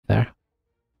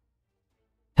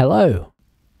Hello.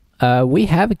 We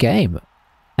have a game,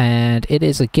 and it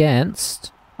is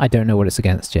against... I don't know what it's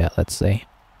against yet, let's see.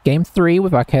 Game 3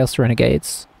 with our Chaos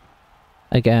Renegades.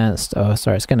 Against... Oh,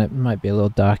 sorry, might be a little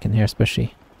dark in here,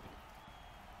 especially.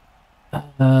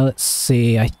 Let's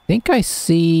see, I think I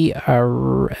see a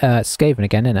Skaven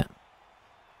again, innit?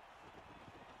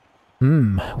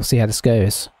 We'll see how this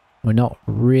goes. We're not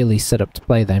really set up to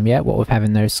play them yet, what with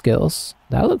having those skills.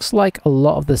 That looks like a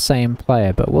lot of the same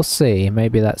player, but we'll see.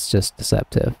 Maybe that's just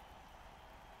deceptive.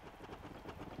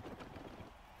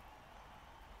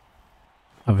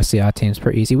 Obviously our team's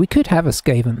pretty easy. We could have a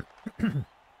Skaven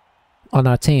on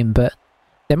our team, but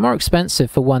they're more expensive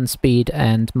for 1 speed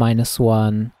and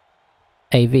 -1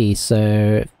 AV, so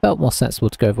it felt more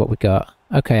sensible to go with what we got.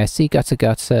 Okay, I see Gutter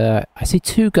Gutter. I see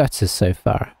 2 Gutters so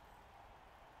far.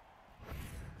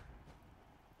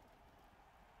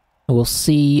 We'll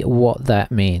see what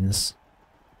that means.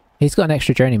 He's got an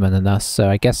extra journeyman than us, so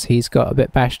I guess he's got a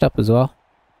bit bashed up as well.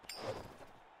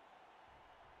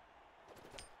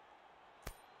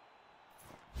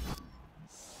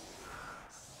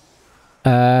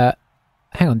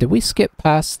 Hang on, did we skip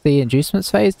past the inducements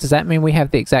phase? Does that mean we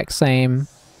have the exact same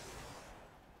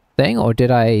thing, or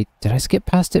did I skip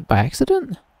past it by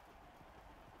accident?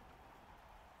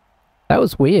 That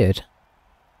was weird.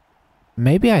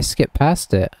 Maybe I skipped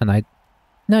past it and I...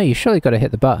 No, you surely got to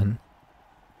hit the button.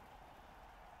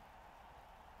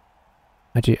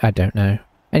 I don't know.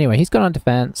 Anyway, he's gone on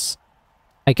defense.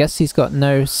 I guess he's got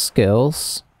no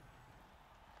skills.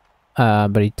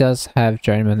 But he does have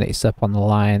journeyman that he's up on the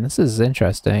line. This is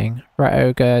interesting. Right,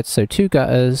 ogre, so 2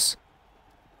 gutters.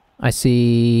 I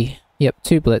see... Yep,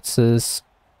 2 blitzers.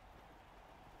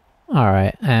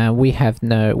 Alright, and we have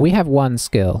 1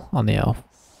 skill on the elf.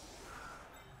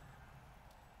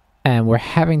 And we're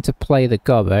having to play the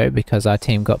gobbo because our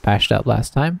team got bashed up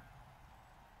last time.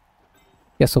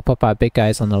 Guess we'll pop our big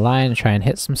guys on the line and try and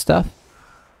hit some stuff.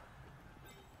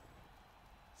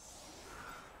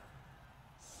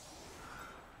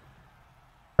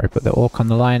 Or put the orc on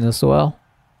the line as well.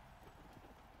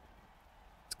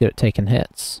 It's good at taking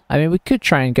hits. I mean, we could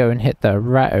try and go and hit the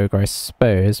rat ogre, I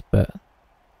suppose, but...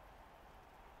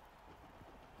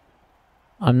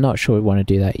 I'm not sure we want to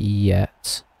do that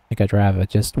yet. I think I'd rather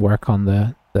just work on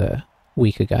the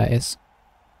weaker guys.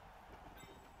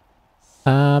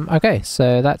 Okay,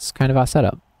 so that's kind of our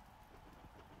setup.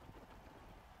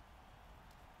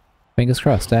 Fingers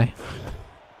crossed, eh?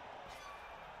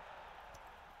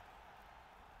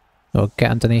 We'll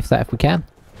get underneath that if we can.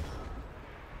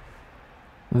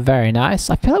 Very nice.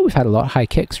 I feel like we've had a lot of high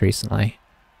kicks recently.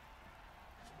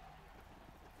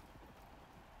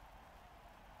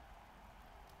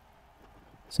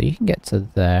 So you can get to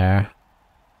there.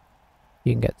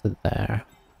 You can get to there.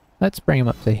 Let's bring him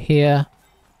up to here.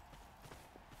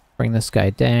 Bring this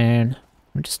guy down.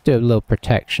 We'll just do a little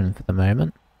protection for the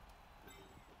moment.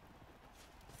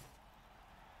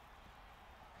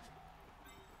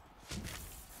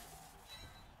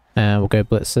 And we'll go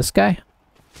blitz this guy.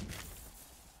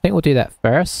 I think we'll do that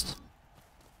first.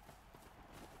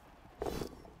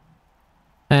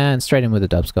 And straight in with the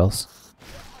dub skulls.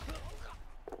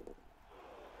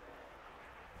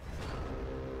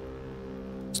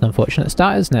 It's an unfortunate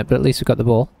start, isn't it? But at least we got the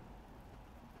ball.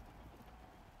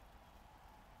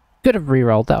 Could have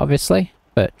re-rolled that, obviously,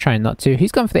 but trying not to.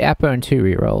 He's gone for the Apo and 2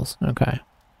 re-rolls. Okay.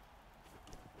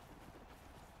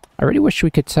 I really wish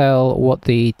we could tell what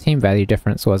the team value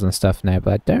difference was and stuff now,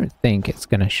 but I don't think it's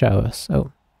going to show us.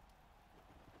 Oh.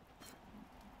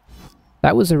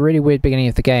 That was a really weird beginning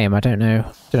of the game. I don't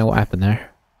know what happened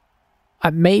there.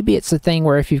 Maybe it's a thing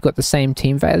where if you've got the same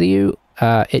team value,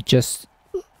 it just...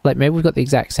 Like, maybe we've got the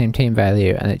exact same team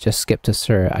value and it just skipped us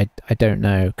through. I don't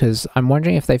know, because I'm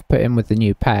wondering if they've put in with the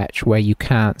new patch where you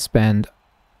can't spend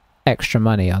extra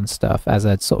money on stuff as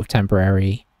a sort of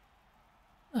temporary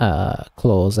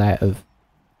clause out of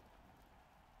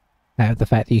the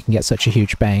fact that you can get such a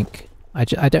huge bank. I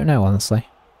don't know, honestly.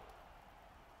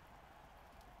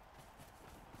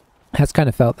 Has kind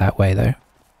of felt that way, though.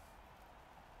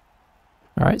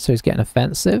 Alright, so he's getting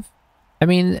offensive. I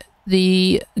mean...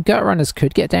 The gut runners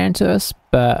could get down to us,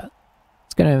 but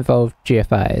it's going to involve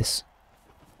GFIs.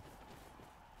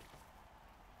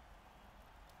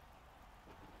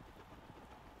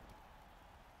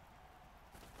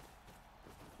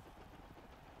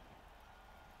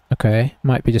 Okay,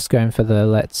 might be just going for the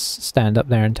let's stand up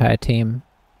their entire team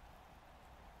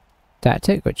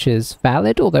tactic, which is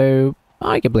valid, although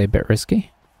arguably a bit risky.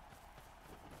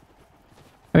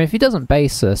 I mean, if he doesn't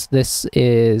base us, this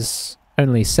is...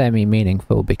 only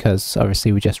semi-meaningful because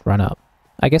obviously we just run up.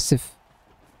 I guess if...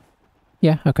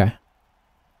 Yeah, okay.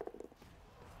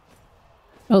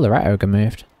 Oh, the rat ogre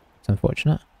moved. It's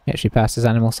unfortunate. He actually passed his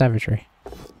animal savagery.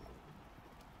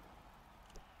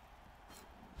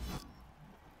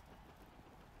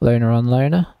 Loner on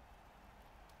loner.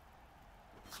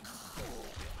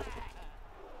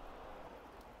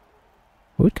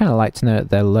 We'd kind of like to know that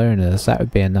they're loners. That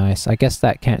would be a nice... I guess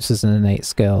that counts as an innate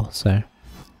skill, so...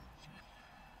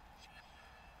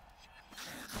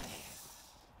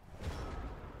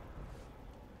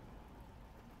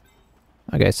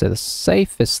 Okay, so the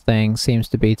safest thing seems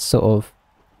to be to sort of...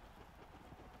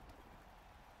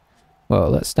 Well,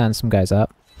 let's stand some guys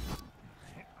up.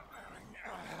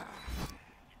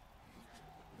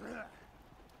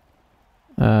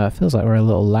 Feels like we're a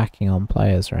little lacking on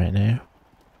players right now.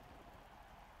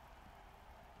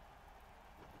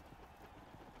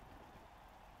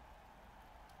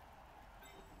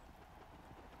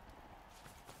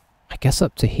 I guess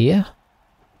up to here?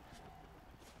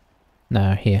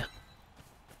 No, here.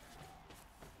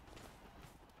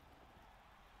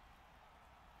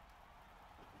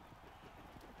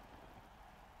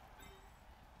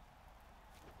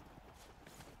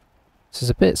 This is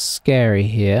a bit scary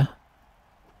here.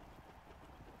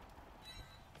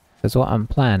 Because what I'm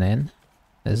planning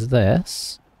is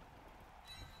this.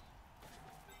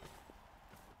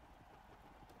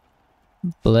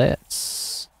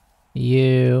 Blitz.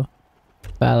 You.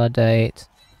 Validate.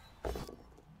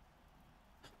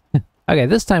 Okay,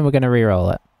 this time we're going to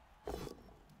reroll it.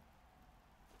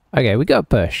 Okay, we got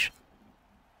push.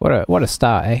 What a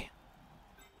start, eh?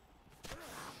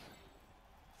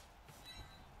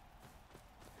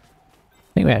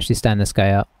 I think we actually stand this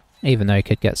guy up, even though he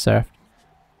could get surfed.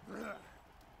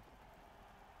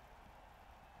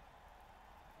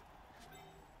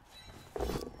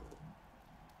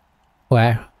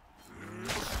 Wow.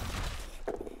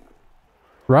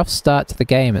 Rough start to the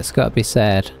game, it's got to be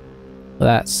said.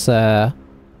 That's 4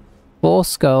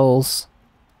 skulls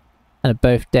and a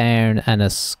both down and a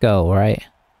skull, right?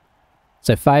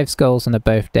 So 5 skulls and a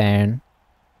both down.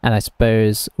 And I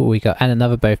suppose we got and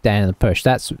another both down and a push.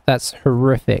 That's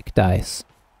horrific dice.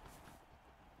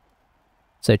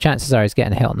 So chances are he's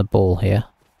getting a hit on the ball here.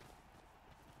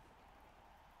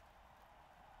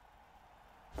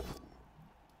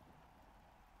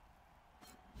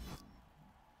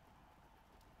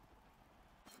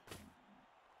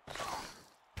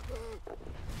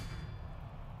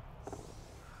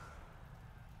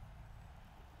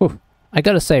 Whew. I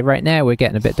gotta say, right now we're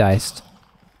getting a bit diced.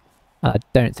 I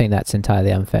don't think that's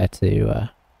entirely unfair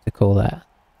to call that.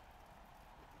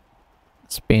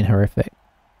 It's been horrific.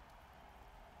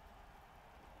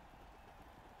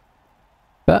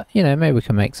 But, you know, maybe we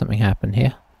can make something happen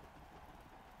here.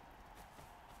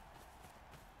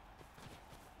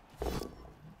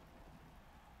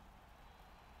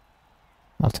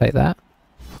 I'll take that.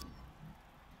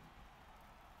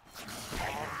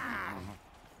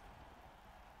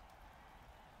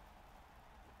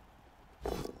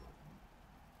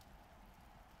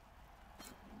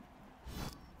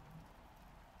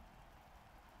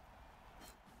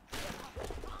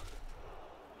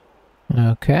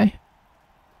 Okay.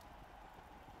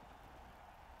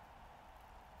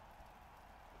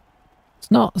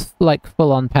 It's not like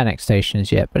full-on panic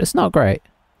stations yet, but it's not great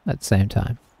at the same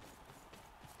time.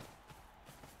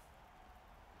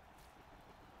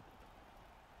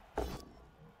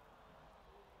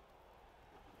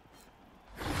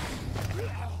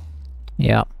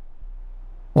 Yep.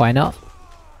 Why not?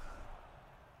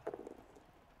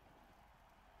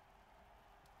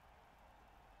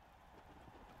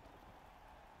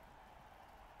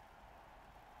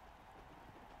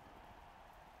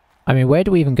 I mean, where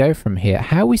do we even go from here?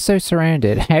 How are we so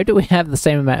surrounded? How do we have the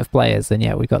same amount of players and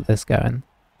yet we got this going?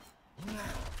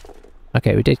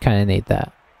 Okay, we did kind of need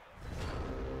that.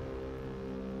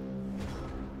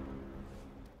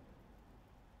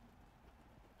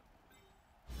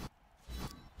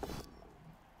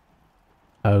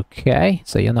 Okay,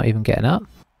 so you're not even getting up.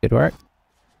 Good work.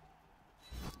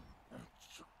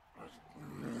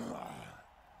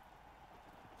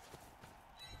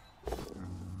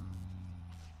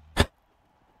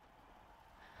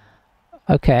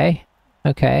 Okay,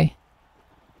 okay.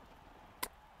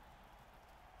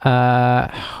 I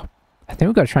think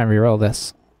we've got to try and reroll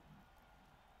this.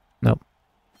 Nope.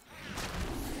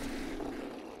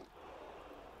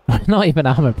 Not even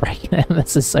armor breaking it.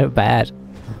 This is so bad.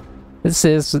 This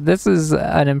is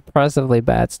an impressively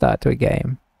bad start to a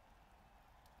game.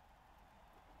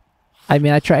 I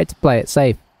mean, I tried to play it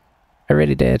safe. I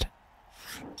really did.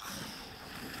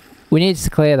 We needed to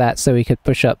clear that so we could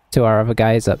push up to our other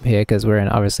guys up here, because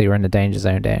obviously we're in the danger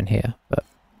zone down here. But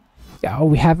oh,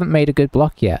 we haven't made a good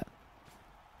block yet.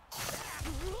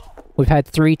 We've had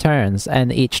 3 turns,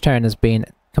 and each turn has been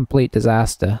complete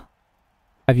disaster.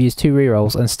 I've used 2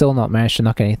 rerolls and still not managed to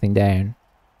knock anything down.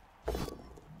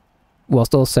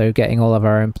 Whilst also getting all of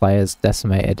our own players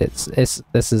decimated. This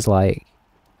is like...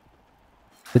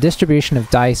 The distribution of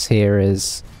dice here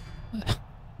is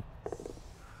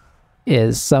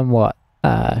somewhat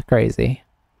crazy.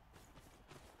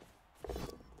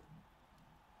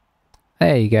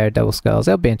 There you go, double skulls.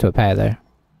 They'll be into a pair though.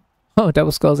 Oh,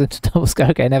 double skulls into double skull.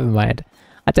 Okay, never mind.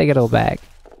 I take it all back.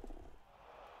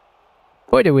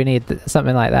 Boy, do we need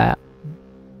something like that.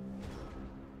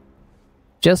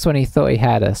 Just when he thought he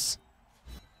had us.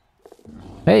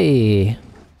 Hey!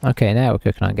 Okay, now we're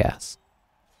cooking on gas.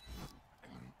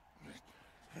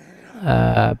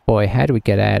 Boy, how do we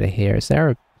get out of here? Is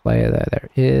there a player there? There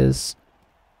is.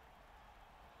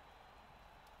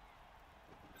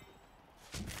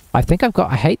 I think I've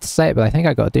got... I hate to say it, but I think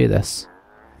I've got to do this.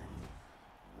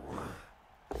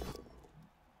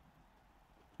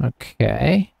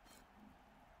 Okay.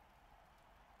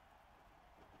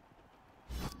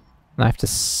 I have to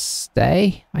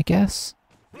stay, I guess.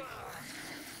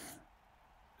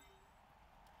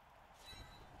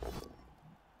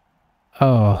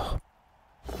 Oh.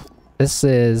 This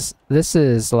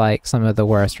is like some of the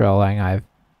worst rolling I've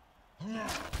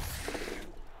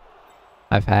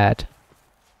had.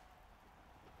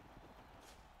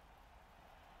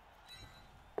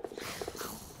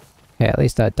 Okay, at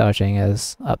least our dodging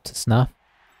is up to snuff.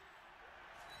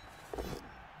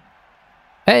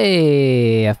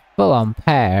 Hey, a full-on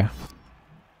pair.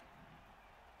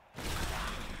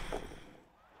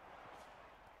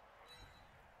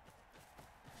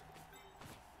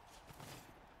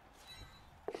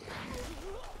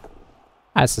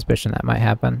 I had a suspicion that might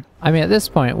happen. I mean, at this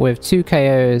point, with 2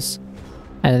 KOs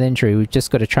and an injury, we've just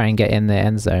got to try and get in the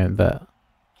end zone, but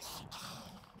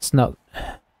it's not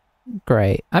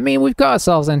great. I mean, we've got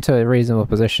ourselves into a reasonable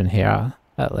position here,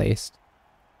 at least.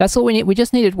 That's all we need. We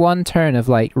just needed 1 turn of,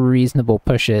 like, reasonable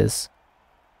pushes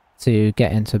to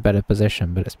get into a better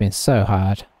position, but it's been so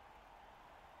hard.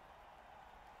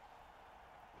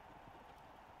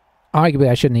 Arguably,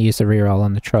 I shouldn't have used a reroll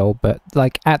on the troll, but,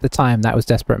 like, at the time, that was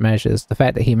desperate measures. The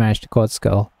fact that he managed to quad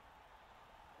skull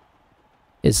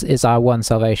is our one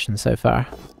salvation so far.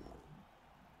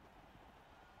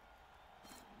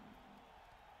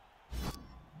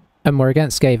 And we're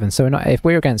against Skaven, so we're not, if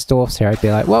we were against dwarfs here, I'd be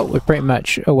like, well, we're pretty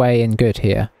much away and good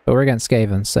here. But we're against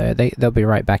Skaven, so they'll be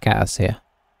right back at us here.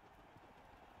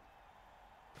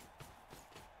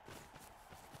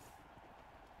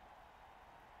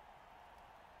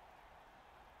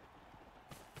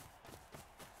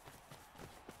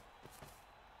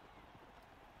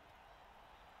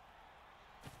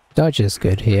 Dodge is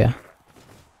good here.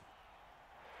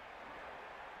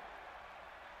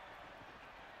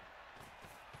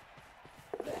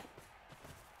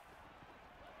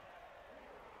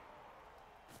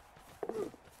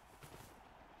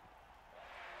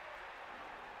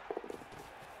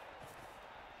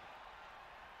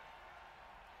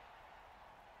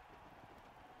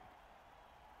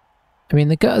 I mean,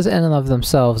 the gutters in and of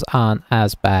themselves aren't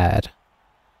as bad.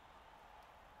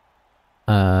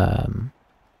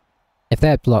 If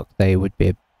they're blocked, they would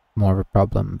be more of a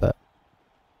problem, but...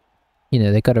 You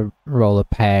know, they gotta roll a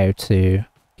pair to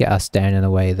get us down in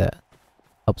a way that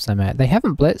helps them out. They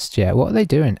haven't blitzed yet. What are they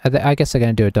doing? I guess they're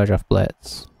gonna do a dodge off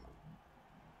blitz.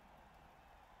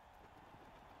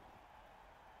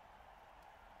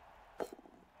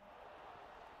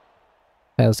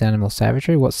 Fails the animal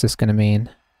savagery? What's this gonna mean?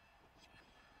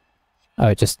 Oh,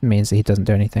 it just means that he doesn't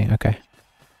do anything. Okay.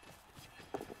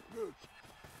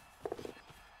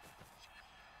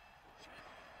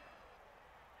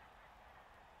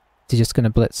 Is he just gonna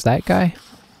blitz that guy?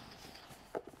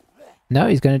 No,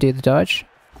 he's gonna do the dodge.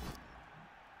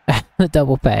 The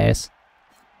double pairs.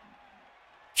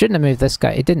 Shouldn't have moved this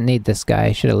guy. He didn't need this guy.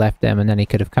 He should have left him and then he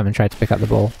could have come and tried to pick up the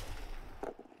ball.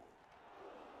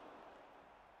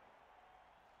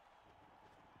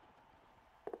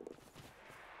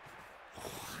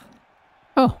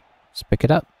 Oh, just pick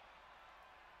it up.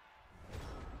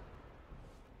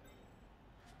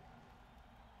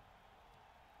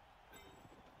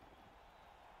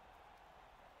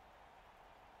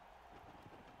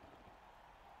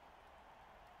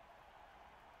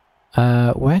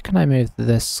 Where can I move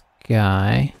this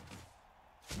guy?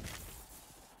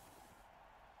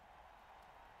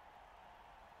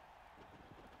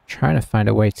 Trying to find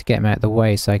a way to get him out of the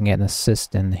way so I can get an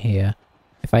assist in here.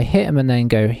 If I hit him and then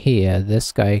go here,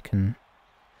 this guy can...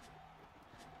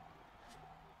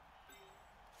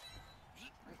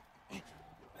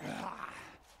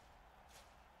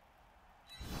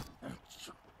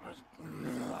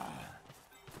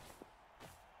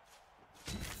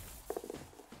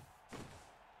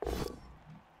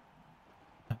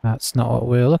 That's not what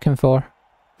we were looking for.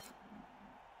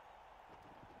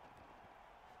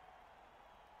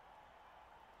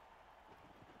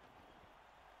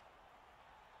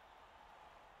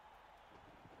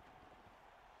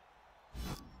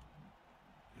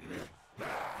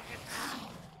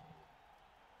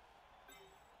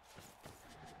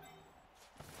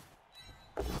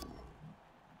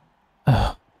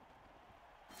 Ugh.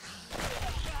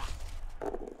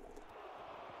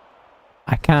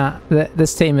 I can't.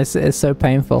 This team is so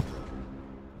painful.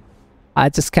 I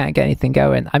just can't get anything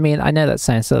going. I mean, I know that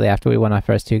sounds silly after we won our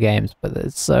first 2 games, but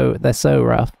they're so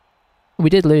rough. We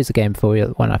did lose a game before we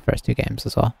won our first 2 games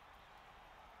as well.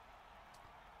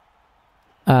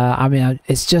 I mean,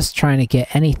 it's just trying to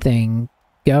get anything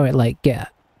going, like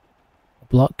get a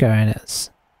block going. It's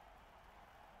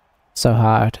so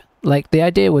hard. Like, the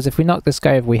idea was if we knock this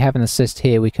guy over, we have an assist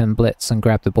here, we can blitz and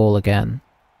grab the ball again.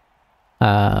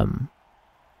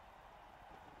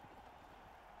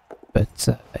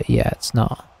 But yeah, it's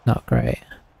not great.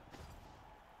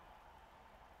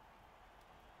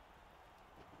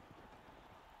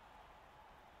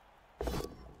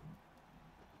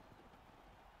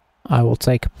 I will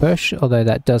take a push, although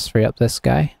that does free up this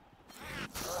guy.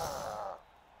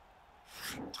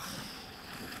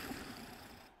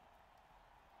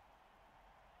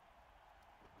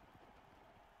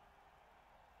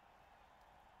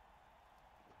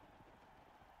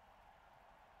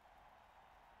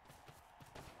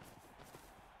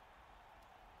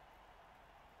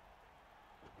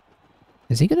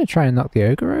 Is he going to try and knock the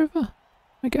ogre over?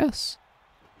 I guess.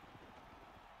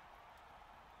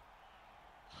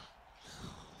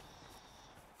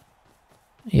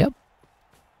 Yep.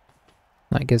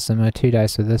 That gives them a 2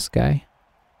 dice with this guy.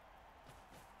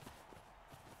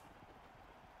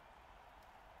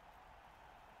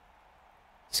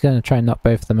 He's going to try and knock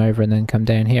both of them over and then come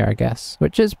down here, I guess.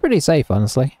 Which is pretty safe,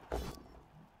 honestly.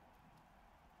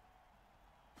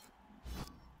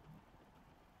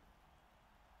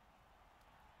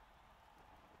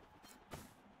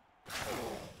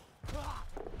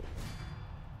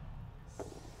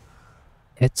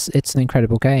 It's an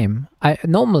incredible game.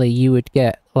 Normally you would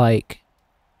get like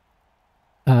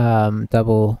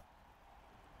double,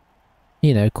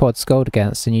 you know, quad scored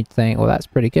against, and you'd think, well, that's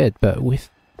pretty good, but with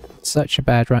such a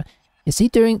bad run. Is he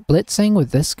doing blitzing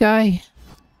with this guy?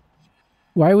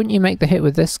 Why wouldn't you make the hit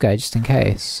with this guy just in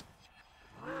case?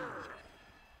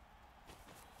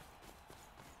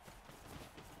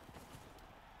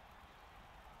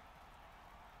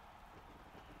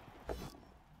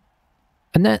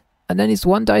 And then he's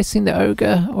one dicing the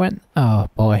ogre when... Oh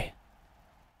boy.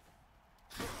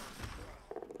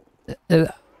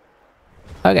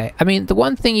 Okay, I mean, the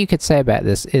one thing you could say about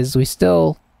this is we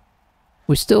still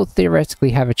theoretically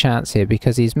have a chance here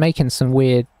because he's making some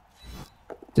weird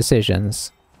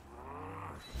decisions.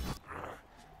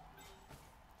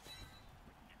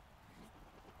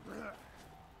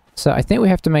 So I think we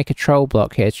have to make a troll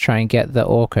block here to try and get the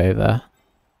orc over.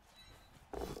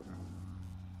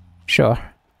 Sure.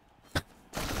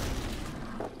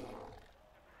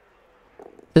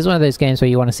 This is one of those games where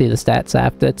you want to see the stats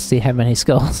after to see how many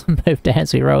skulls and both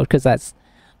downs we rolled, because that's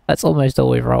almost all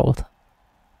we've rolled.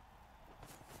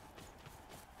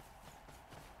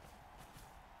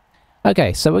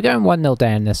 Okay, so we're going 1-0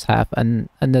 down this half, and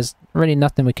there's really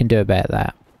nothing we can do about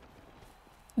that.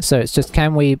 So it's just,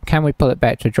 can we pull it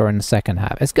back to a draw in the second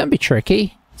half? It's going to be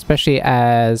tricky, especially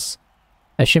as,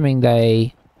 assuming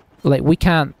they, like, we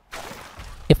can't.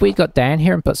 If we got down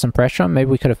here and put some pressure on, maybe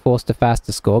we could have forced a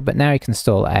faster score, but now he can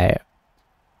stall it out.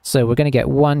 So we're going to get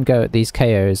one go at these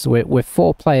KOs. We're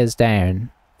 4 players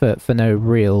down for no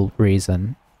real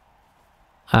reason.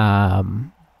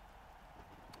 Like,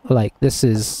 this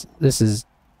is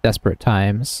desperate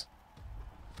times.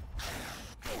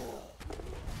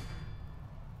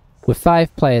 With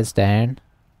 5 players down.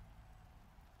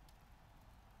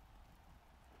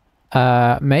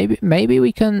 Maybe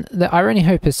we can... Our only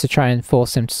hope is to try and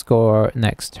force him to score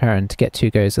next turn to get 2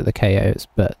 goes at the KOs,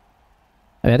 but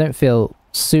I mean, I don't feel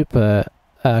super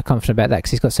confident about that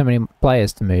because he's got so many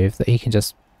players to move that he can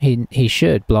just... He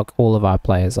should block all of our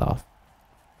players off.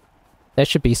 There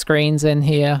should be screens in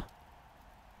here.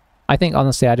 I think,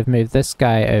 honestly, I'd have moved this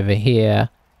guy over here.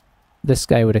 This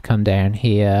guy would have come down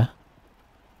here.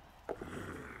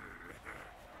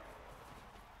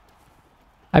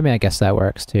 I mean, I guess that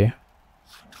works too.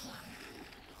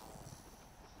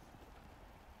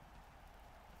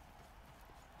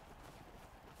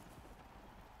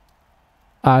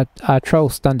 Our troll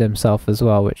stunned himself as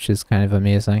well, which is kind of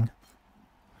amusing.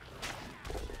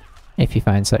 If you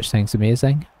find such things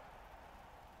amusing.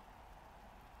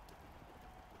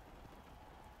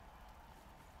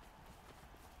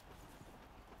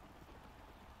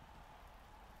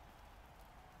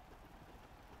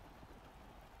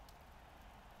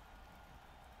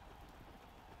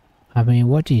 I mean,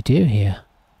 what do you do here?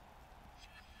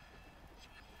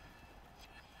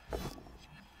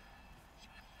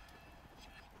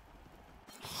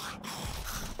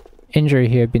 Injury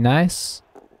here would be nice.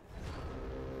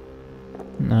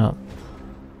 No.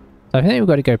 So I think we've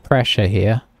got to go pressure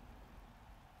here.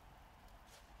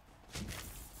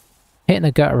 Hitting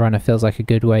a gutter runner feels like a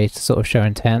good way to sort of show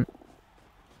intent.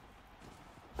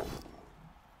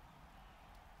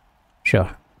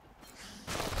 Sure.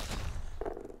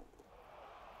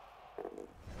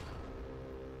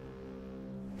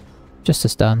 Just a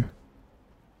stun.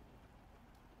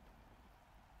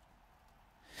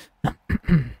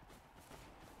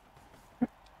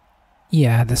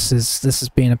 Yeah, this has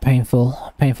been a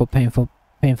painful half.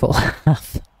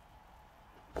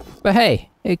 But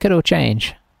hey, it could all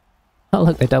change. Oh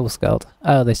look, they double skulled.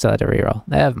 Oh, they still had a reroll.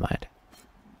 Never mind.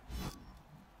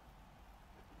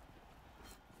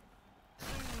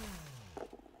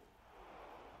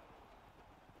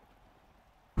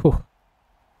 Whew.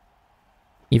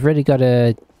 You've really got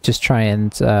to just try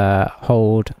and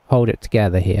hold it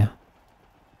together here.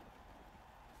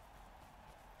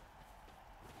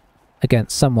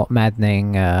 Against somewhat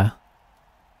maddening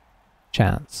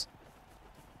chance.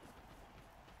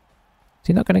 Is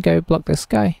he not going to go block this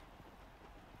guy?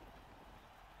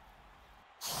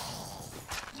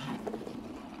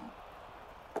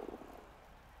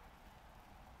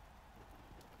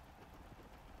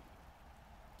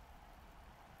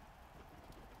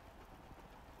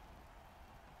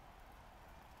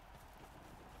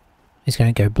 He's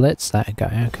going to go blitz that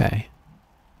guy, okay.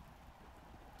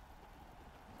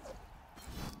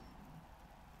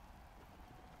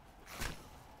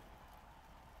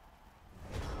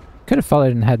 Could have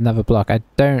followed and had another block. I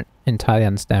don't entirely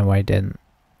understand why he didn't.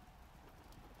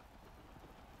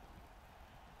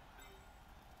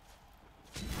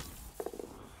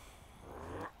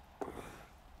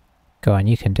 Go on,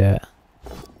 you can do it.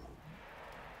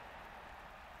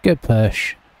 Good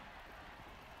push.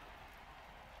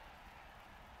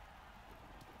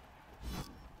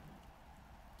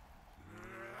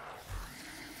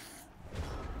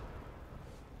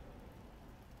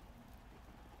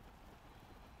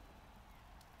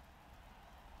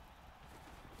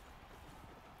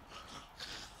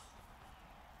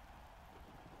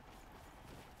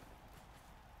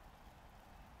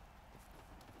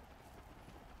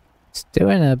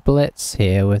 Doing a blitz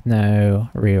here with no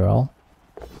reroll.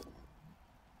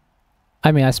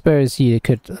 I mean, I suppose you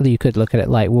could look at it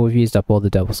like, well, we've used up all the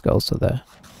double skulls for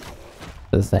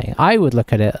the thing. I would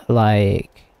look at it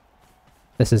like,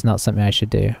 this is not something I should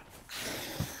do.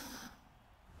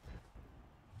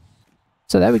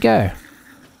 So there we go.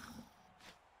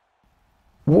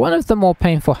 One of the more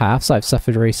painful halves I've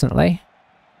suffered recently.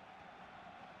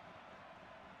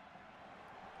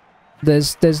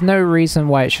 There's no reason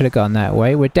why it should have gone that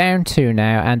way. We're down 2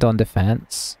 now and on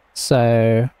defense.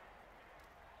 So,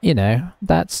 you know,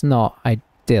 that's not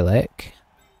idyllic.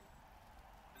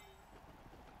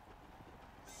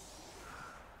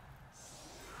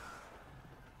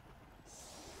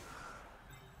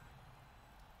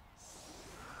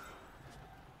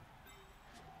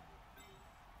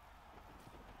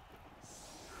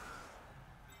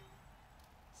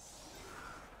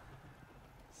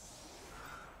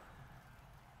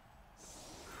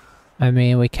 I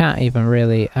mean, we can't even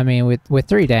really... I mean, we're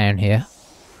 3 down here.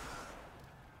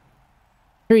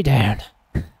 3 down.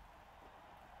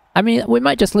 I mean, we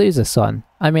might just lose this one.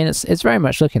 I mean, it's very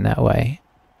much looking that way.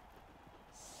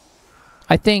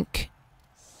 I think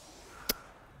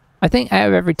out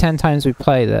of every 10 times we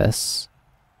play this,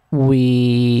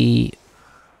 we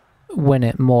win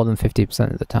it more than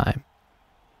 50% of the time.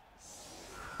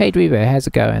 Hey Dweebo, how's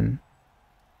it going?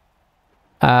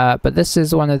 But this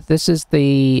is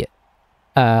the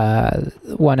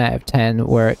 1 out of 10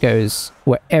 where it goes,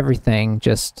 where everything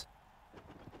just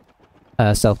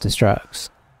self-destructs.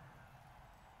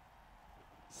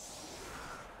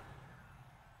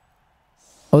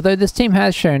 Although this team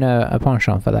has shown a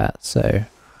penchant for that, so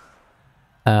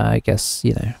I guess,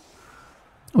 you know,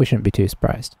 we shouldn't be too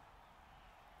surprised.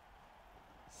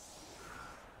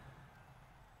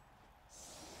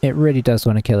 It really does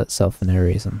want to kill itself for no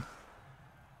reason.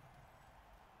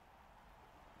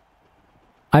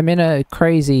 I'm in a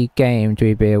crazy game,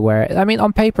 Dweeby, where, I mean,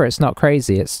 on paper it's not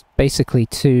crazy. It's basically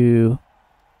 2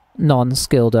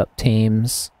 non-skilled up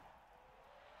teams.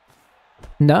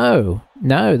 No,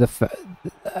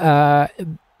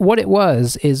 what it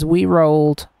was is we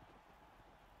rolled,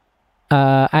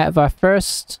 out of our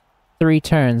first 3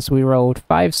 turns, we rolled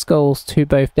 5 skulls, 2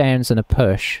 both downs, and a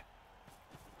push.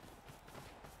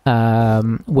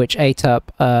 Which ate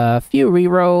up a few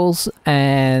rerolls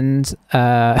and,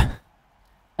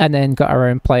 And then got our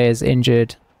own players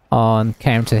injured on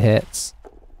counter hits.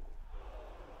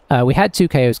 We had 2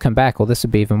 KOs come back, or this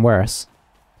would be even worse.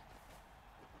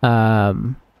 Yeah,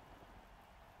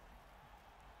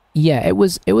 it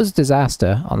was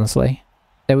disaster, honestly.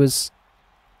 There was...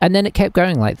 And then it kept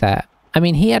going like that. I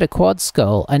mean, he had a quad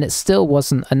skull, and it still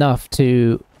wasn't enough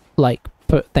to, like,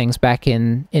 put things back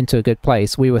into a good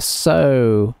place. We were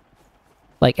so...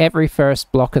 Like, every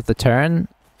first block of the turn,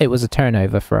 it was a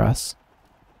turnover for us.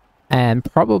 And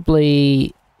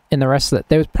probably in the rest of it,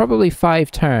 there was probably 5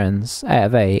 turns out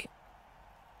of 8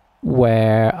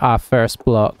 where our first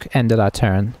block ended our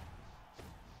turn.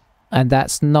 And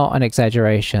that's not an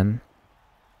exaggeration.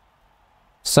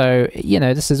 So, you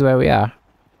know, this is where we are.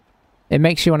 It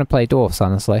makes you want to play dwarfs,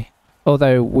 honestly.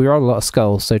 Although we rolled a lot of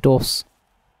skulls, so dwarfs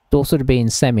would have been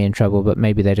semi in trouble, but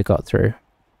maybe they'd have got through.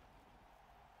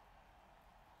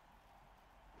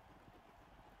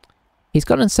 He's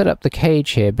gone and set up the cage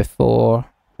here before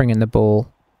bringing the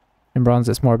ball. In bronze,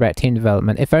 it's more about team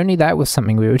development. If only that was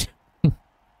something we would...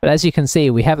 But as you can see,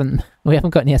 we haven't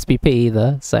got any SPP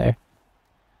either, so...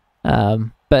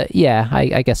 but yeah,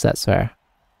 I guess that's fair.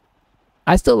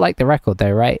 I still like the record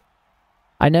though, right?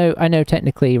 I know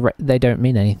technically they don't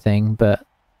mean anything, but...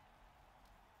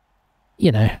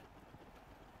 You know.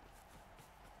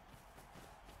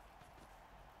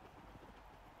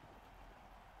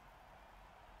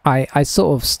 I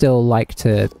sort of still like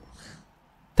to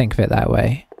think of it that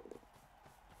way.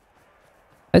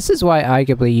 This is why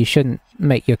arguably you shouldn't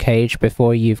make your cage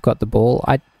before you've got the ball.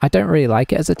 I don't really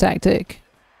like it as a tactic.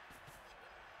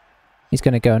 He's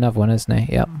going to go another one, isn't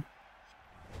he? Yep.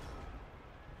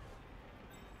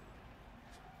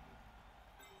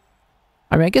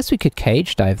 I mean, I guess we could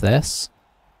cage dive this.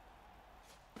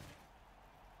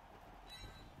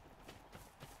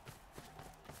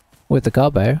 With the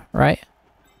gobbo, right?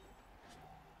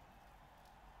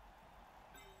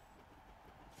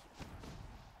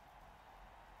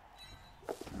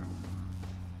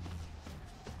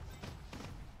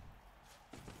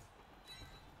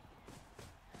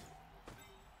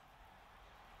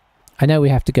 I know we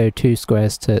have to go 2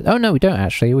 squares to... Oh no, we don't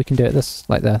actually. We can do it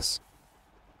like this.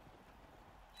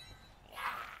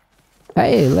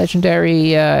 Hey,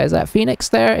 legendary... is that Phoenix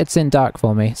there? It's in dark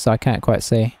for me, so I can't quite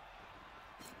see.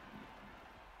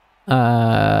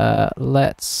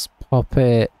 Let's pop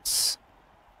it...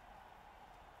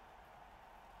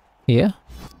 here.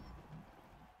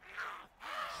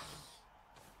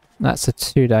 That's a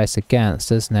 2 dice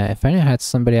against, isn't it? If only I had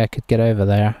somebody I could get over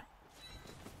there.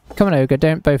 Come on, Ogre,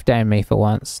 don't both down me for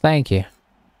once. Thank you.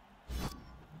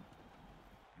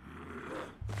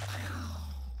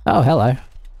 Oh, hello.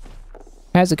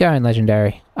 How's it going,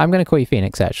 Legendary? I'm going to call you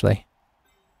Phoenix, actually.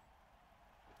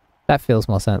 That feels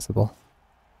more sensible.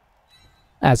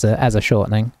 As a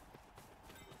shortening.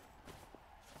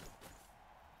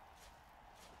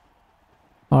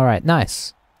 Alright,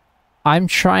 nice. I'm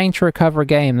trying to recover a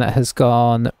game that has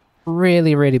gone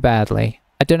really, really badly.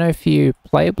 I don't know if you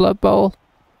play Blood Bowl,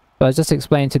 but I was just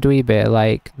explaining to Dweebit,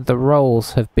 like, the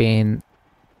rolls have been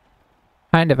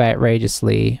kind of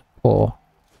outrageously poor.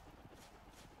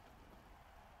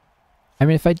 I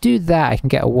mean, if I do that, I can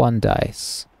get a 1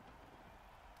 dice.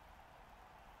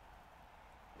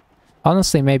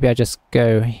 Honestly, maybe I just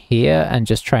go here and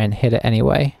just try and hit it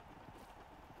anyway.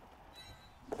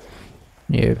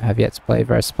 You have yet to play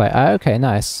versus play. Oh, okay,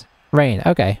 nice. Rain,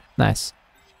 okay, nice.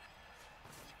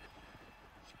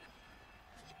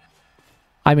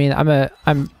 I mean,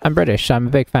 I'm British, so I'm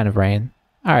a big fan of Rain.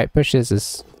 Alright, pushes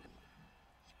is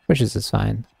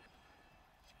fine.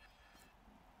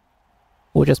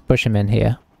 We'll just push him in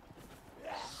here.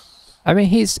 I mean,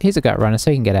 he's a gut runner, so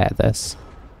he can get out of this.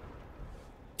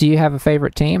 Do you have a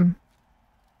favorite team?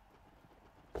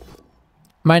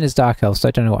 Mine is Dark Elf, so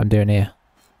I don't know what I'm doing here.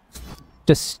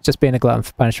 Just being a glutton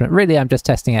for punishment. Really, I'm just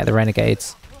testing out the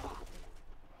Renegades.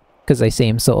 Because they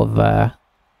seem sort of,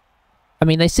 I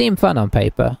mean, they seem fun on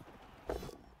paper.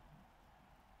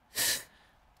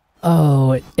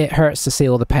 Oh, it hurts to see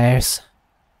all the pairs.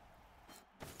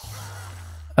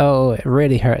 Oh, it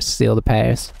really hurts to see all the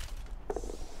pairs.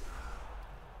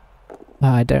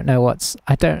 I don't know what's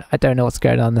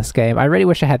going on in this game. I really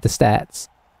wish I had the stats.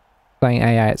 Playing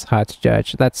AI, it's hard to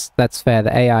judge. That's fair.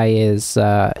 The AI is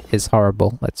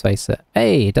horrible. Let's face it.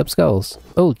 Hey, dub skulls.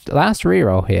 Oh, last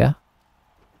reroll here.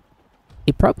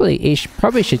 He probably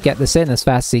should get this in as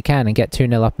fast as he can and get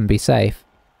 2-0 up and be safe.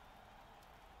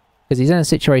 Because he's in a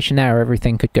situation now where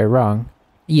everything could go wrong.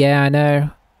 Yeah, I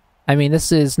know. I mean,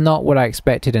 this is not what I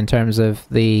expected in terms of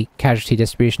the casualty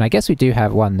distribution. I guess we do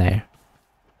have 1 there.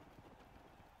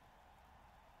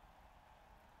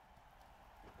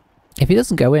 If he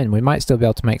doesn't go in, we might still be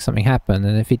able to make something happen,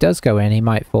 and if he does go in, he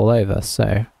might fall over,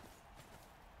 so...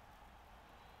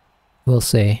 we'll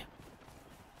see.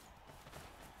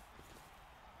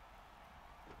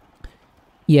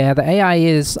 Yeah, the AI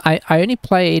is... I only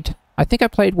played... I think I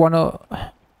played one or...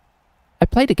 I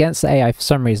played against the AI for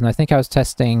some reason. I think I was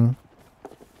testing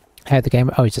how the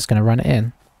game... Oh, he's just going to run it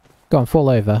in. Go on, fall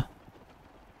over.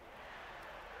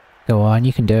 Go on,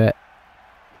 you can do it.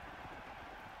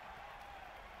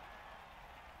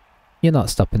 You're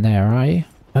not stopping there, are you?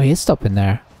 Oh, he is stopping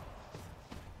there.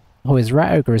 Oh, his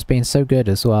Rat Ogre has been so good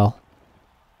as well.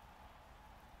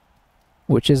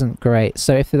 Which isn't great.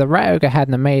 So if the Rat Ogre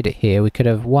hadn't have made it here, we could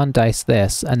have one dice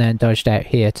this and then dodged out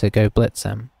here to go blitz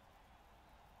him.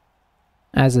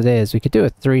 As it is, we could do a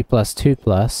 3+,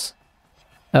 2+.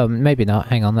 Oh, maybe not.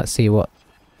 Hang on, let's see what...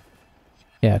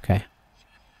 Yeah, okay.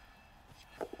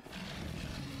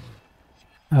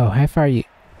 Oh, how far are you...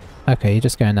 Okay, you're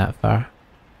just going that far.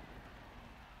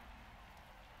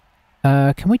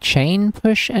 Can we chain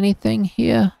push anything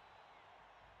here?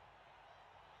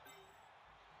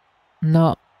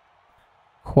 Not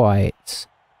quite.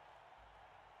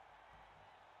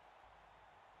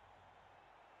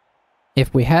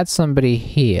 If we had somebody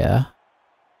here,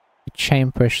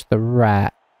 chain push the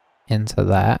rat into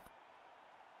that.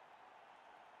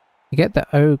 You get the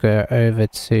ogre over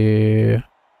to...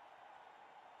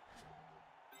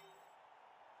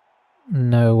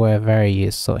 nowhere very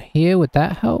useful. Here, would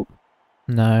that help?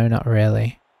 No, not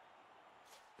really.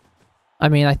 I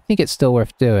mean, I think it's still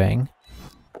worth doing.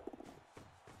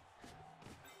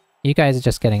 You guys are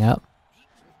just getting up.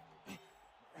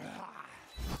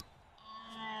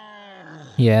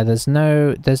 Yeah, there's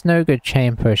no good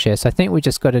chain push here, so I think we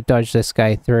just got to dodge this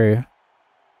guy through.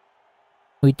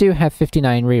 We do have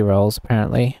 59 rerolls,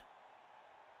 apparently.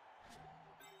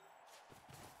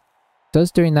 Does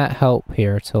doing that help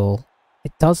here at all?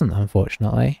 It doesn't,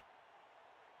 unfortunately.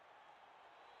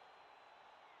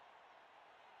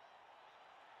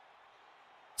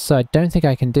 So I don't think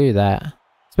I can do that.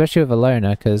 Especially with a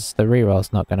loner, because the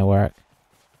reroll's not going to work.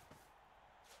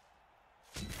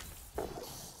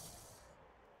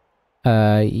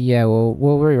 Yeah,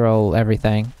 we'll reroll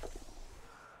everything.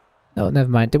 Oh, never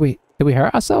mind. Did we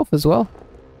hurt ourselves as well?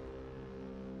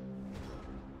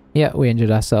 Yeah, we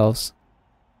injured ourselves.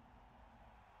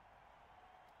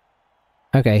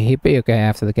 Okay, he'd be okay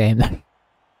after the game then.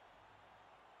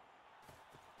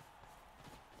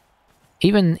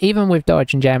 Even with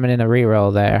dodge and jamming in a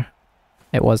reroll there,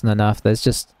 it wasn't enough. There's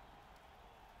just...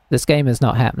 this game is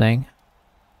not happening.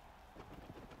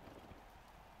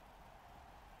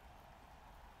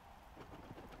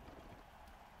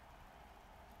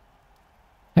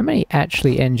 How many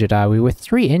actually injured are we? We're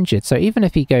 3 injured, so even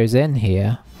if he goes in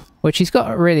here, which he's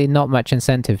got really not much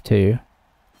incentive to.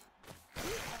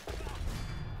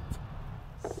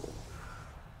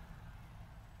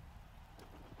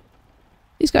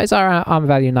 These guys are armor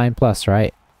value 9+,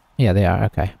 right? Yeah, they are,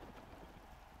 okay.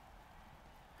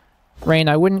 Rain,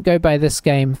 I wouldn't go by this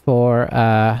game for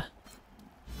an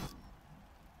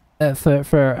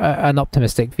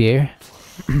optimistic view.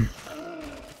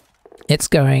 It's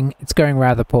going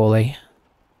rather poorly.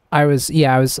 I was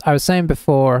saying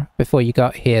before you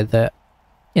got here that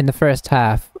in the first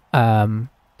half,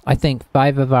 I think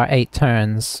 5 of our 8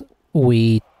 turns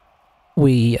we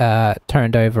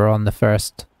turned over on the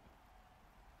first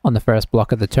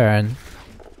block of the turn,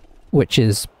 which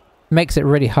makes it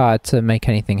really hard to make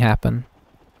anything happen.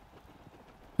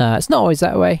 It's not always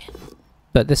that way,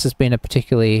 but this has been a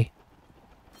particularly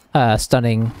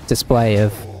stunning display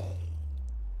of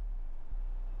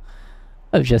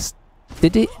just...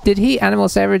 Did he animal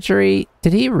savagery?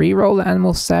 Did he re-roll the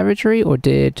animal savagery, or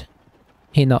did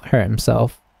he not hurt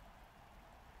himself,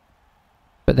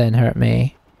 but then hurt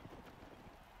me?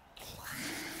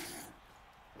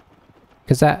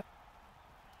 Because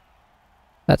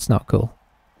that's not cool.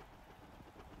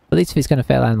 At least if he's going to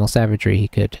fail animal savagery, he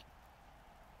could...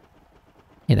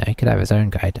 you know, he could have his own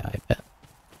guy die, but...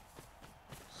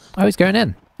 oh, he's going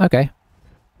in. Okay.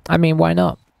 I mean, why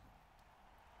not?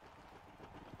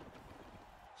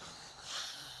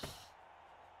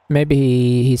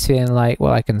 Maybe he's feeling like,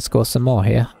 well, I can score some more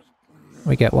here.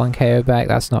 We get 1 KO back,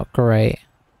 that's not great.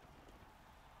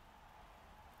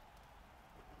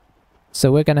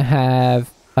 So we're gonna have,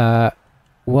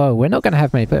 whoa, we're not gonna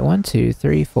have many players. 1, 2,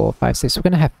 3, 4, 5, 6. We're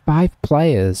gonna have 5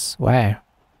 players. Wow.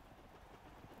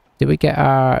 Did we get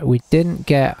our... we didn't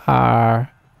get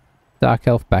our Dark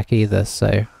Elf back either,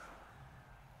 so...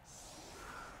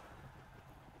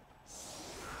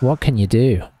 what can you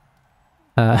do?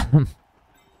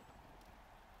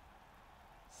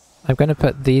 I'm going to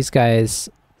put these guys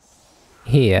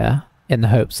here in the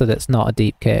hopes that it's not a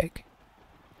deep kick.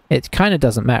 It kind of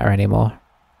doesn't matter anymore.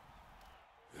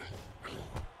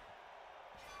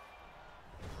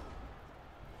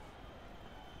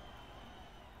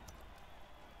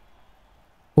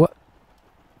 What?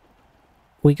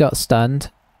 We got stunned.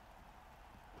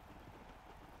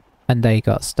 And they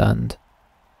got stunned.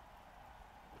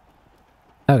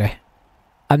 Okay.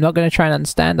 I'm not going to try and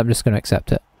understand, I'm just going to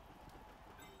accept it.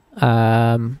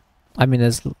 I mean,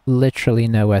 there's literally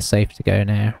nowhere safe to go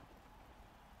now.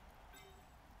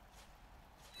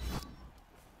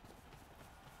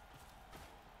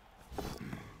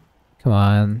 Come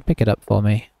on, pick it up for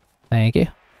me. Thank you.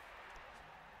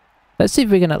 Let's see if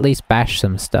we can at least bash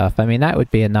some stuff. I mean, that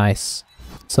would be a nice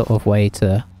sort of way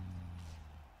to...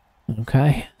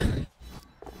 Okay.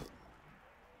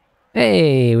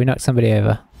 Hey, we knocked somebody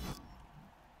over.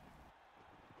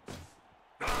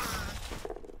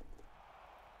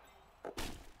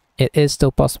 It is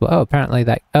still possible. Oh, apparently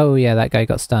that... Oh, yeah, that guy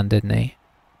got stunned, didn't he?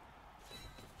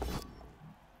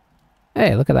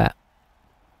 Hey, look at that.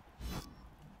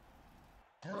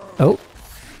 Oh.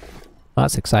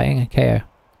 That's exciting. A KO.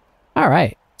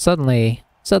 Alright. Suddenly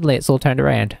it's all turned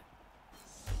around.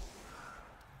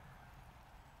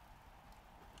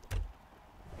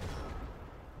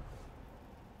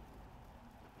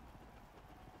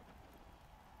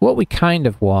 What we kind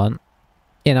of want,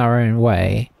 in our own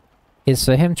way, is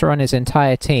for him to run his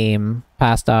entire team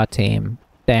past our team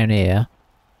down here,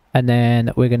 and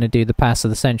then we're going to do the pass of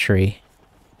the century.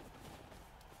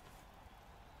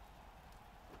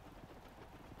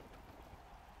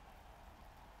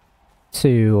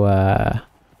 To,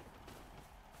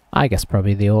 I guess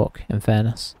probably the Orc, in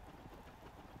fairness.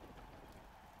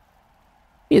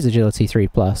 He is agility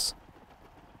 3+.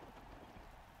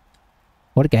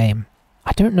 What a game.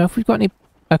 I don't know if we've got any...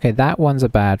 Okay, that one's a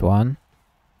bad one.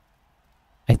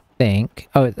 I think.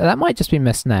 Oh, that might just be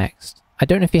missed next. I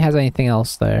don't know if he has anything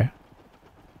else, though.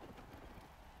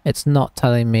 It's not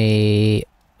telling me...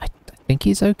 I think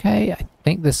he's okay. I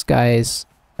think this guy's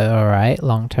alright,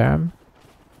 long term.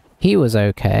 He was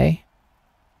okay.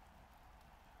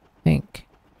 I think.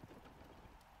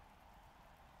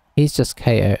 He's just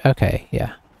KO. Okay,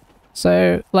 yeah.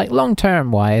 So, like, long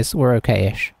term wise, we're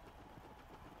okay-ish.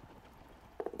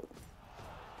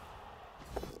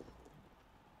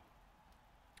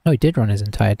 Oh, he did run his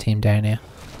entire team down here.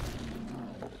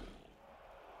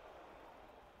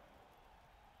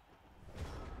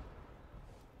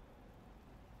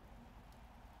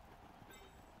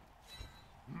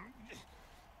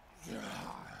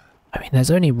 I mean,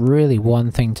 there's only really one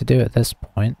thing to do at this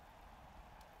point.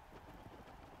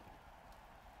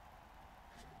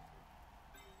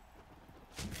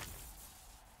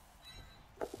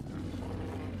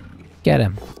 Get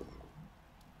him.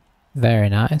 Very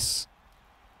nice.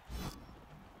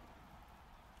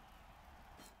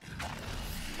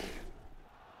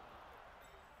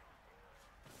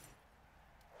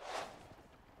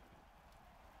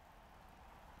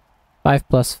 Five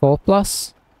plus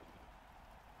 4+.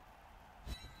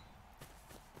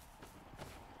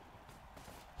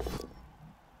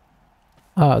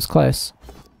 Oh, it was close.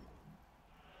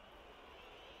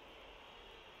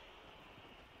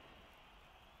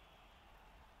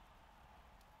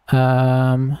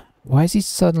 Why is he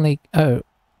suddenly... Oh,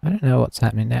 I don't know what's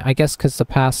happening now. I guess because the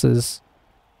pass is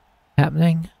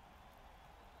happening?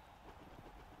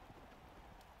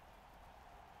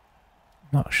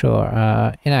 Not sure.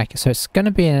 Inaccurate. So it's going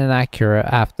to be an inaccurate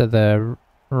after the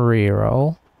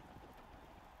reroll.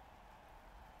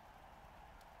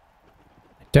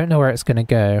 I don't know where it's going to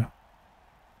go.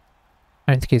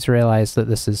 I don't think he's realised that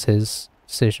this is his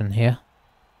decision here.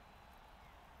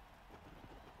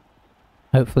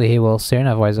 Hopefully he will soon,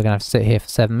 otherwise we're going to have to sit here for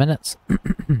 7 minutes.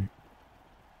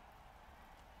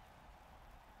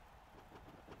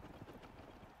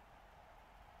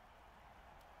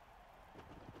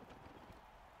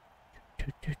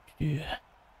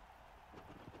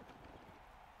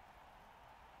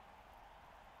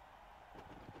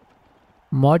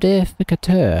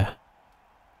 Modificateur.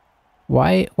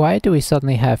 Why do we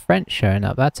suddenly have French showing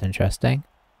up? That's interesting.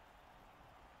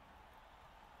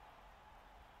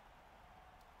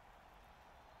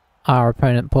 Our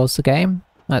opponent paused the game.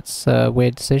 That's a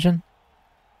weird decision.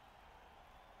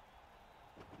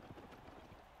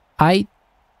 He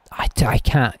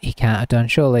can't have done,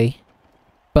 surely.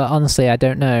 But honestly, I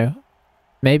don't know.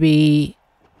 Maybe...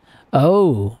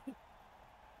 Oh!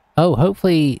 Oh,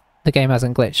 hopefully the game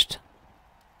hasn't glitched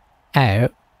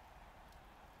out.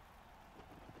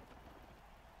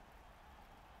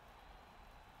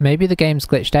 Maybe the game's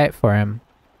glitched out for him.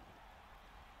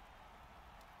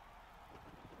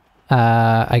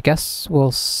 I guess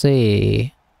we'll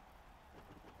see.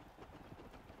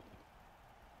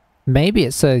 Maybe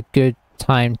it's a good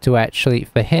time to actually,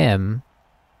 for him,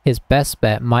 his best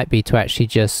bet might be to actually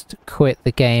just quit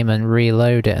the game and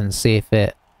reload it and see if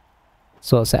it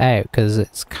sorts it out, because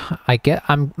it's,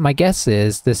 my guess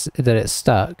is that it's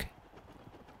stuck.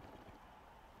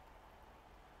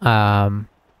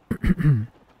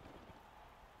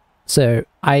 So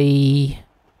I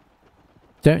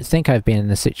don't think I've been in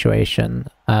this situation,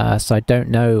 so I don't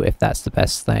know if that's the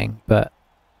best thing, but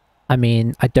I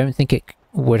mean, I don't think it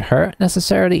would hurt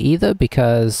necessarily either,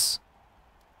 because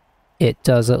it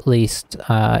does at least,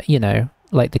 you know,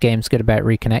 like the game's good about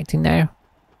reconnecting now.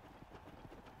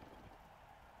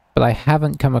 But I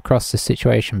haven't come across this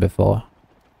situation before.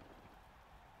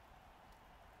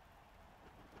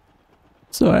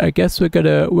 So I guess we're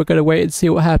gonna wait and see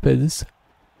what happens.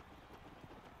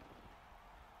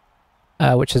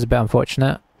 Which is a bit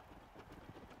unfortunate.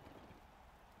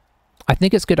 I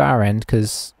think it's good our end,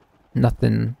 because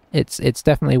nothing... It's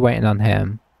definitely waiting on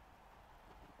him.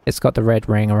 It's got the red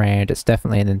ring around. It's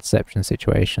definitely an interception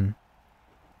situation.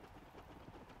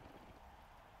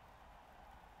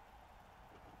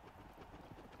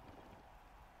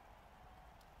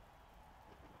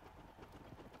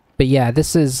 But yeah,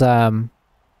 this is...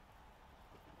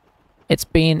 It's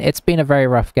been a very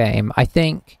rough game. I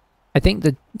think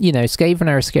that, you know, Skaven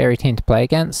are a scary team to play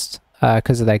against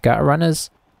because of their gutter runners,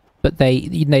 but they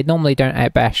normally don't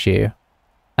outbash you.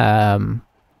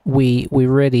 We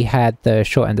really had the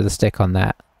short end of the stick on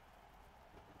that.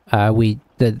 We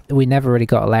never really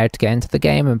got allowed to get into the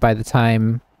game, and by the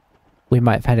time we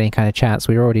might have had any kind of chance,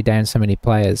 we were already down so many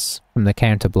players from the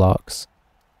counter blocks.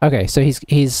 Okay, so he's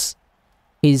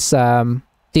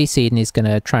DC'd and he's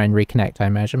gonna try and reconnect, I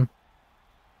imagine.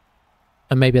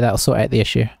 And maybe that'll sort out the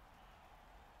issue.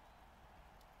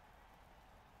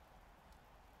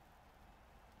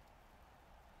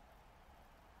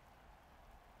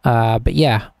 But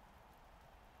yeah.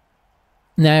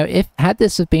 Now, had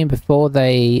this have been before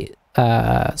they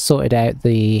sorted out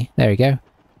the... There we go.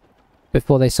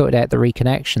 Before they sorted out the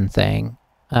reconnection thing,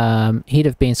 he'd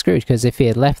have been screwed, because if he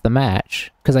had left the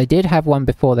match... Because I did have one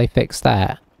before they fixed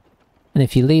that. And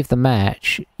if you leave the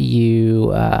match,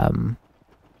 you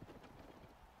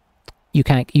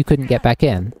couldn't get back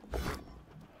in.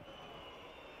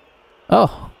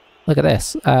 Oh, look at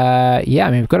this. Yeah,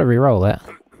 I mean, we've got to re-roll it.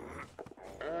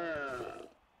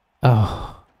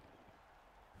 Oh.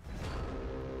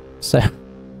 So.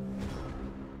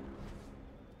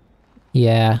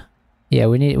 Yeah. Yeah,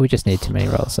 we just need too many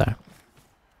rolls, so.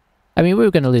 I mean, we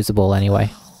were going to lose the ball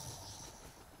anyway.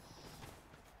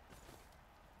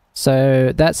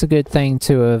 So, that's a good thing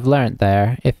to have learnt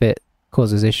there, if it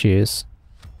causes issues.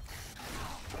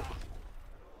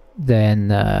 Then,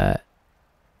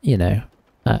 you know,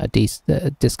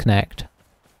 disconnect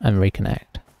and reconnect.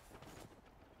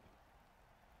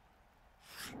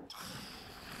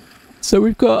 So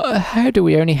we've got, how do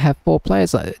we only have 4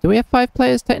 players? Do we have 5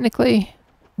 players technically?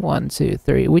 1, 2,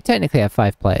 3. We technically have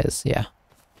 5 players, yeah.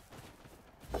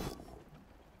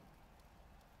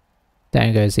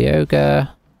 Down goes the ogre.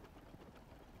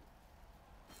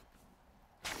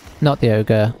 Not the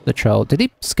ogre, the troll. Did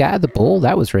he scatter the ball?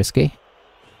 That was risky.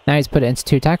 Now he's put it into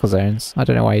 2 tackle zones. I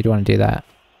don't know why you'd want to do that.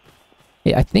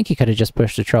 Yeah, I think he could have just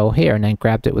pushed the troll here and then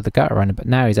grabbed it with the gutter runner, but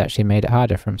now he's actually made it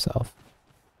harder for himself.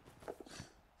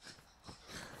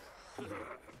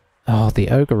 Oh, the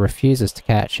ogre refuses to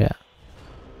catch it.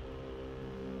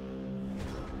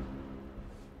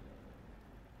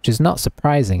 Which is not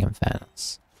surprising, in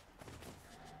fairness.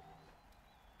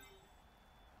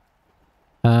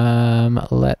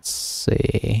 Let's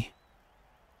see.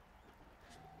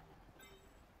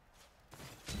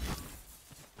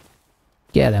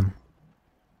 Get him.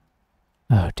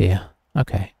 Oh dear.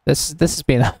 Okay. This has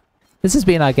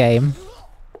been our game.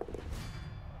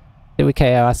 Did we KO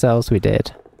ourselves? We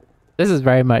did. This has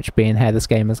very much been how this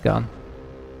game has gone.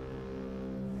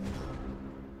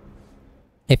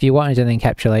 If you wanted an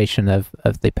encapsulation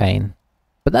of the pain.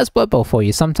 But that's Blood Bowl for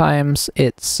you. Sometimes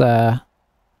it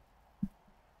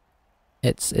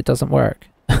doesn't work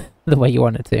the way you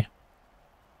want it to.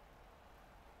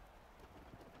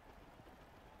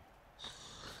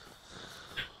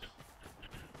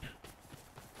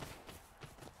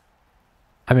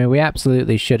 I mean, we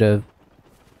absolutely should have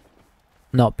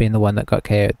not been the one that got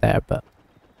KO'd there, but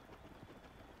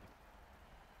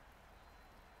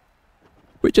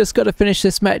we just got to finish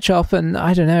this match off, and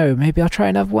I don't know, maybe I'll try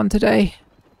another one today.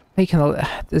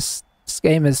 This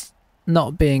game is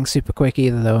not being super quick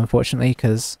either, though, unfortunately,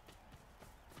 because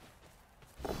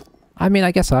I mean,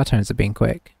 I guess our turns have been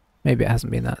quick. Maybe it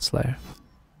hasn't been that slow.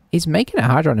 He's making it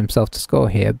harder on himself to score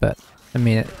here, but I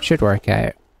mean, it should work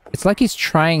out. It's like he's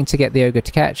trying to get the ogre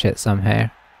to catch it somehow.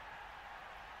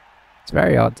 It's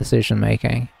very odd decision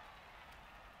making.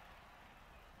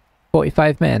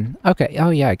 45 men. Okay, oh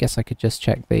yeah, I guess I could just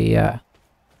check the...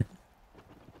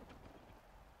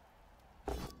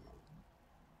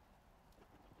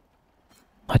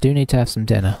 I do need to have some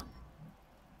dinner.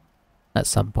 At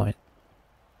some point.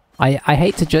 I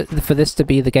hate to for this to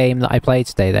be the game that I play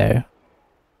today, though.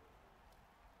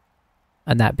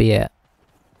 And that be it.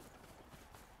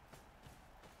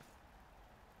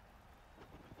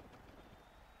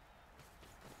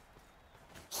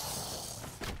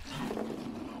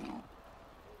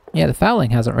 Yeah, the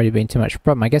fouling hasn't really been too much of a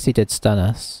problem. I guess he did stun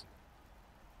us.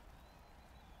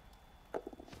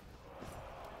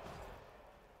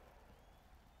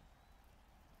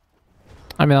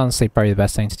 I mean, honestly, probably the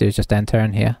best thing to do is just end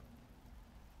turn here.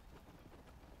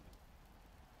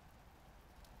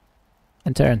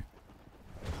 End turn.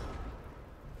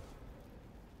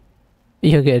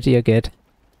 You're good, you're good.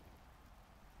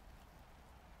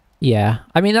 Yeah,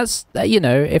 I mean, that's, you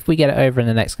know, if we get it over in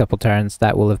the next couple turns,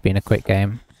 that will have been a quick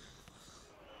game.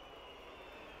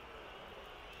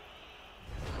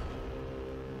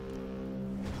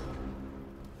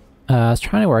 I was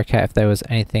trying to work out if there was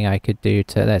anything I could do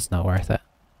to... That's not worth it.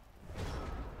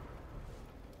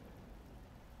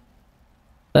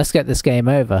 Let's get this game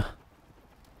over.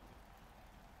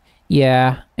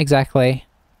 Yeah, exactly.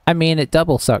 I mean, it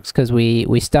double sucks because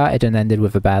we started and ended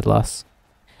with a bad loss.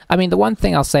 I mean, the one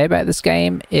thing I'll say about this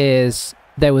game is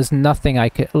there was nothing I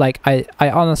could... Like, I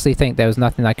honestly think there was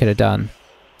nothing I could have done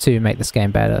to make this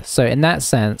game better. So in that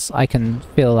sense, I can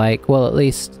feel like, well, at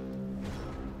least,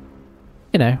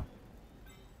 you know,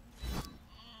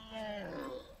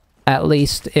 at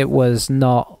least it was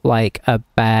not like a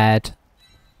bad...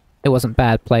 It wasn't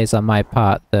bad plays on my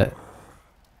part that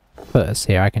put us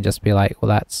here. I can just be like, well,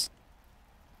 that's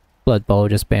Blood Bowl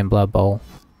just being Blood Bowl.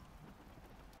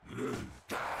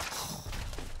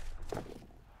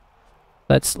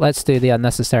 Let's do the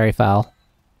unnecessary foul.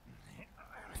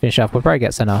 Finish off. We'll probably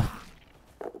get sent off.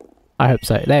 I hope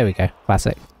so. There we go.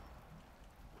 Classic.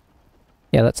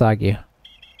 Yeah, let's argue.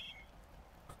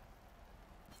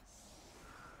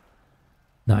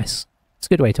 Nice. It's a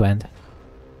good way to end.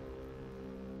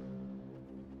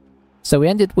 So we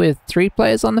ended with 3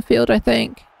 players on the field, I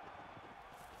think.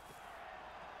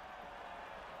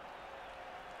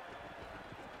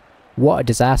 What a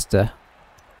disaster.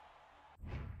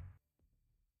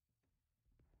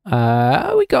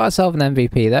 We got ourselves an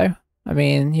MVP though. I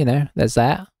mean, you know, there's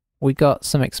that. We got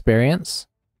some experience.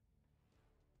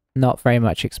 Not very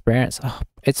much experience. Oh,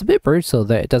 it's a bit brutal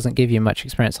that it doesn't give you much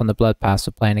experience on the Blood Pass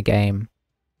for playing a game.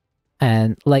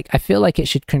 And, like, I feel like it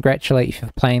should congratulate you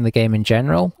for playing the game in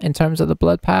general in terms of the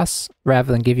Blood Pass,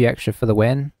 rather than give you extra for the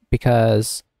win,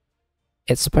 because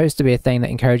it's supposed to be a thing that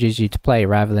encourages you to play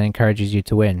rather than encourages you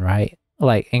to win, right?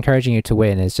 Like, encouraging you to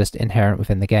win is just inherent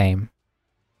within the game.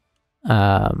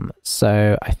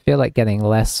 So I feel like getting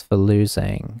less for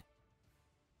losing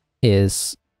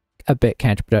is a bit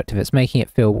counterproductive. It's making it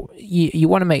feel... You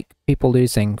want to make people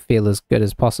losing feel as good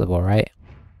as possible, right?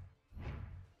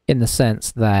 In the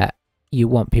sense that you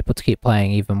want people to keep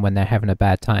playing even when they're having a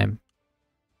bad time.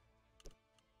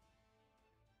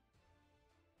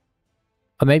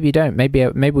 Or maybe you don't. Maybe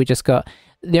we just got...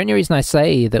 The only reason I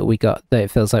say that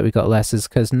it feels like we got less is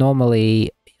because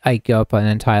normally I go up an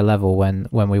entire level when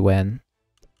we win.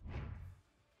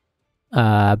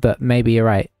 But maybe you're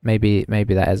right. Maybe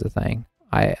that is a thing.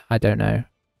 I don't know.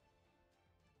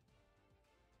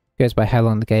 Goes by how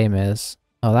long the game is.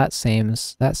 Oh, that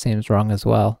seems wrong as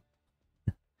well.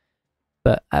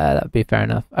 But that would be fair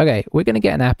enough. Okay, we're gonna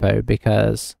get an Apo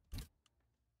because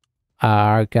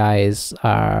our guys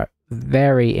are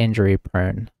very injury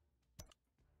prone.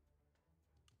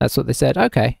 That's what they said.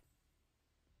 Okay.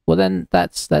 Well then,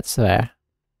 that's fair.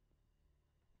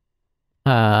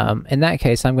 In that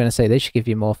case, I'm going to say they should give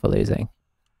you more for losing.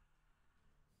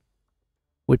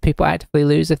 Would people actively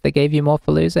lose if they gave you more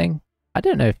for losing? I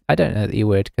don't know that you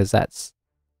would, because that's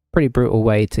a pretty brutal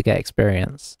way to get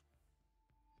experience.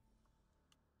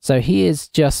 So he is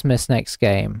just missed next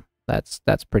game. That's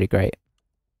pretty great.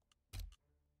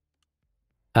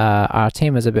 Our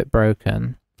team is a bit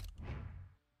broken.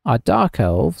 Our Dark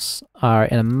Elves are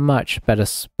in a much better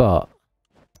spot.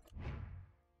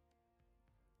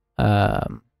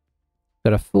 Got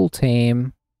a full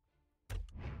team.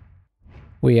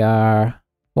 We are...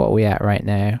 What are we at right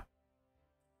now?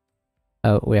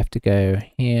 Oh, we have to go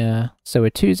here. So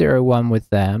we're 2-0-1 with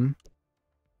them.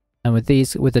 And with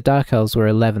the Dark Elves, we're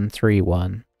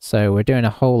 11-3-1. So we're doing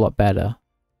a whole lot better.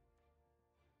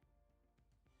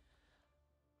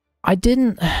 I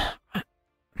didn't...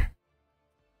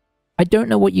 I don't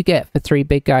know what you get for 3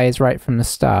 big guys right from the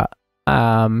start.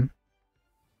 I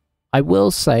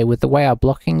will say, with the way our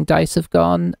blocking dice have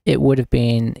gone, it would have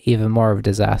been even more of a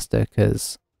disaster,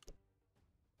 because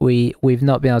we've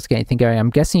not been able to get anything going. I'm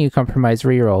guessing you compromise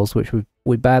rerolls, which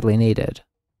we badly needed.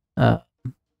 I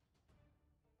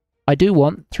do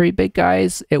want 3 big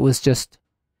guys. It was just...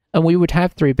 And we would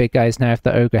have 3 big guys now if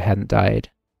the ogre hadn't died.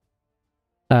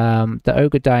 The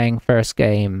ogre dying first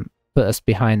game put us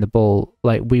behind the ball.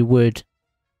 Like, we would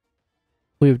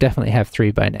definitely have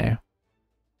 3 by now.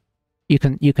 You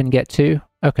can get 2?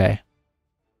 Okay.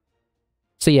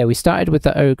 So yeah, we started with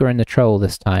the ogre and the troll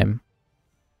this time.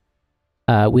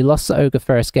 We lost the ogre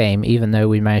first game, even though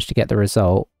we managed to get the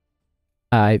result.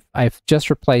 I've just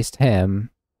replaced him,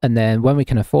 and then when we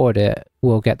can afford it,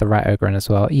 we'll get the rat ogre in as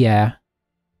well. Yeah.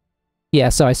 Yeah,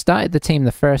 so I started the team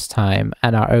the first time,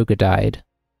 and our ogre died.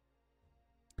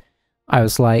 I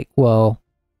was like, well,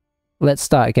 let's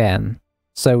start again.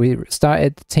 So we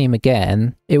started the team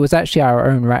again. It was actually our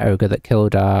own rat ogre that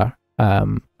killed our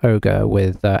ogre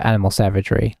with animal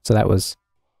savagery. So that was,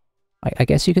 I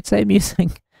guess you could say,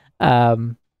 amusing.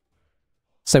 So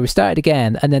we started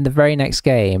again, and then the very next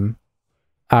game,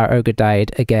 our ogre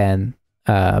died again.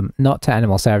 Not to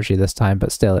animal savagery this time,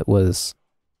 but still, it was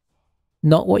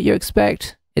not what you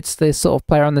expect. It's the sort of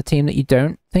player on the team that you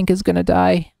don't think is going to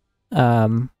die.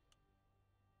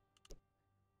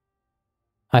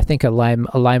 I think a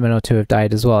lineman or 2 have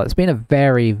died as well. It's been a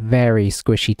very, very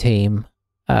squishy team,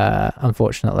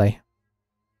 unfortunately.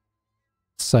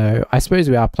 So I suppose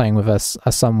we are playing with a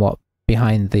somewhat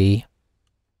behind the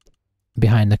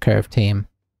curve team.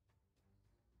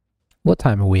 What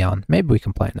time are we on? Maybe we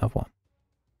can play another one.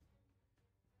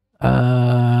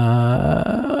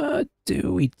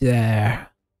 Do we dare?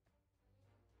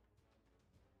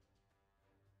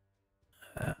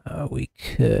 We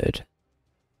could.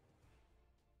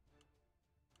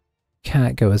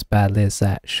 Can't go as badly as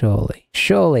that, surely.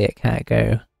 Surely it can't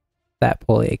go that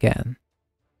poorly again.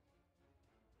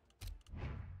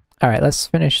 Alright, let's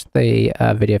finish the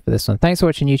video for this one. Thanks for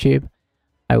watching, YouTube.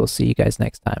 I will see you guys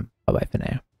next time. Bye-bye for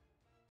now.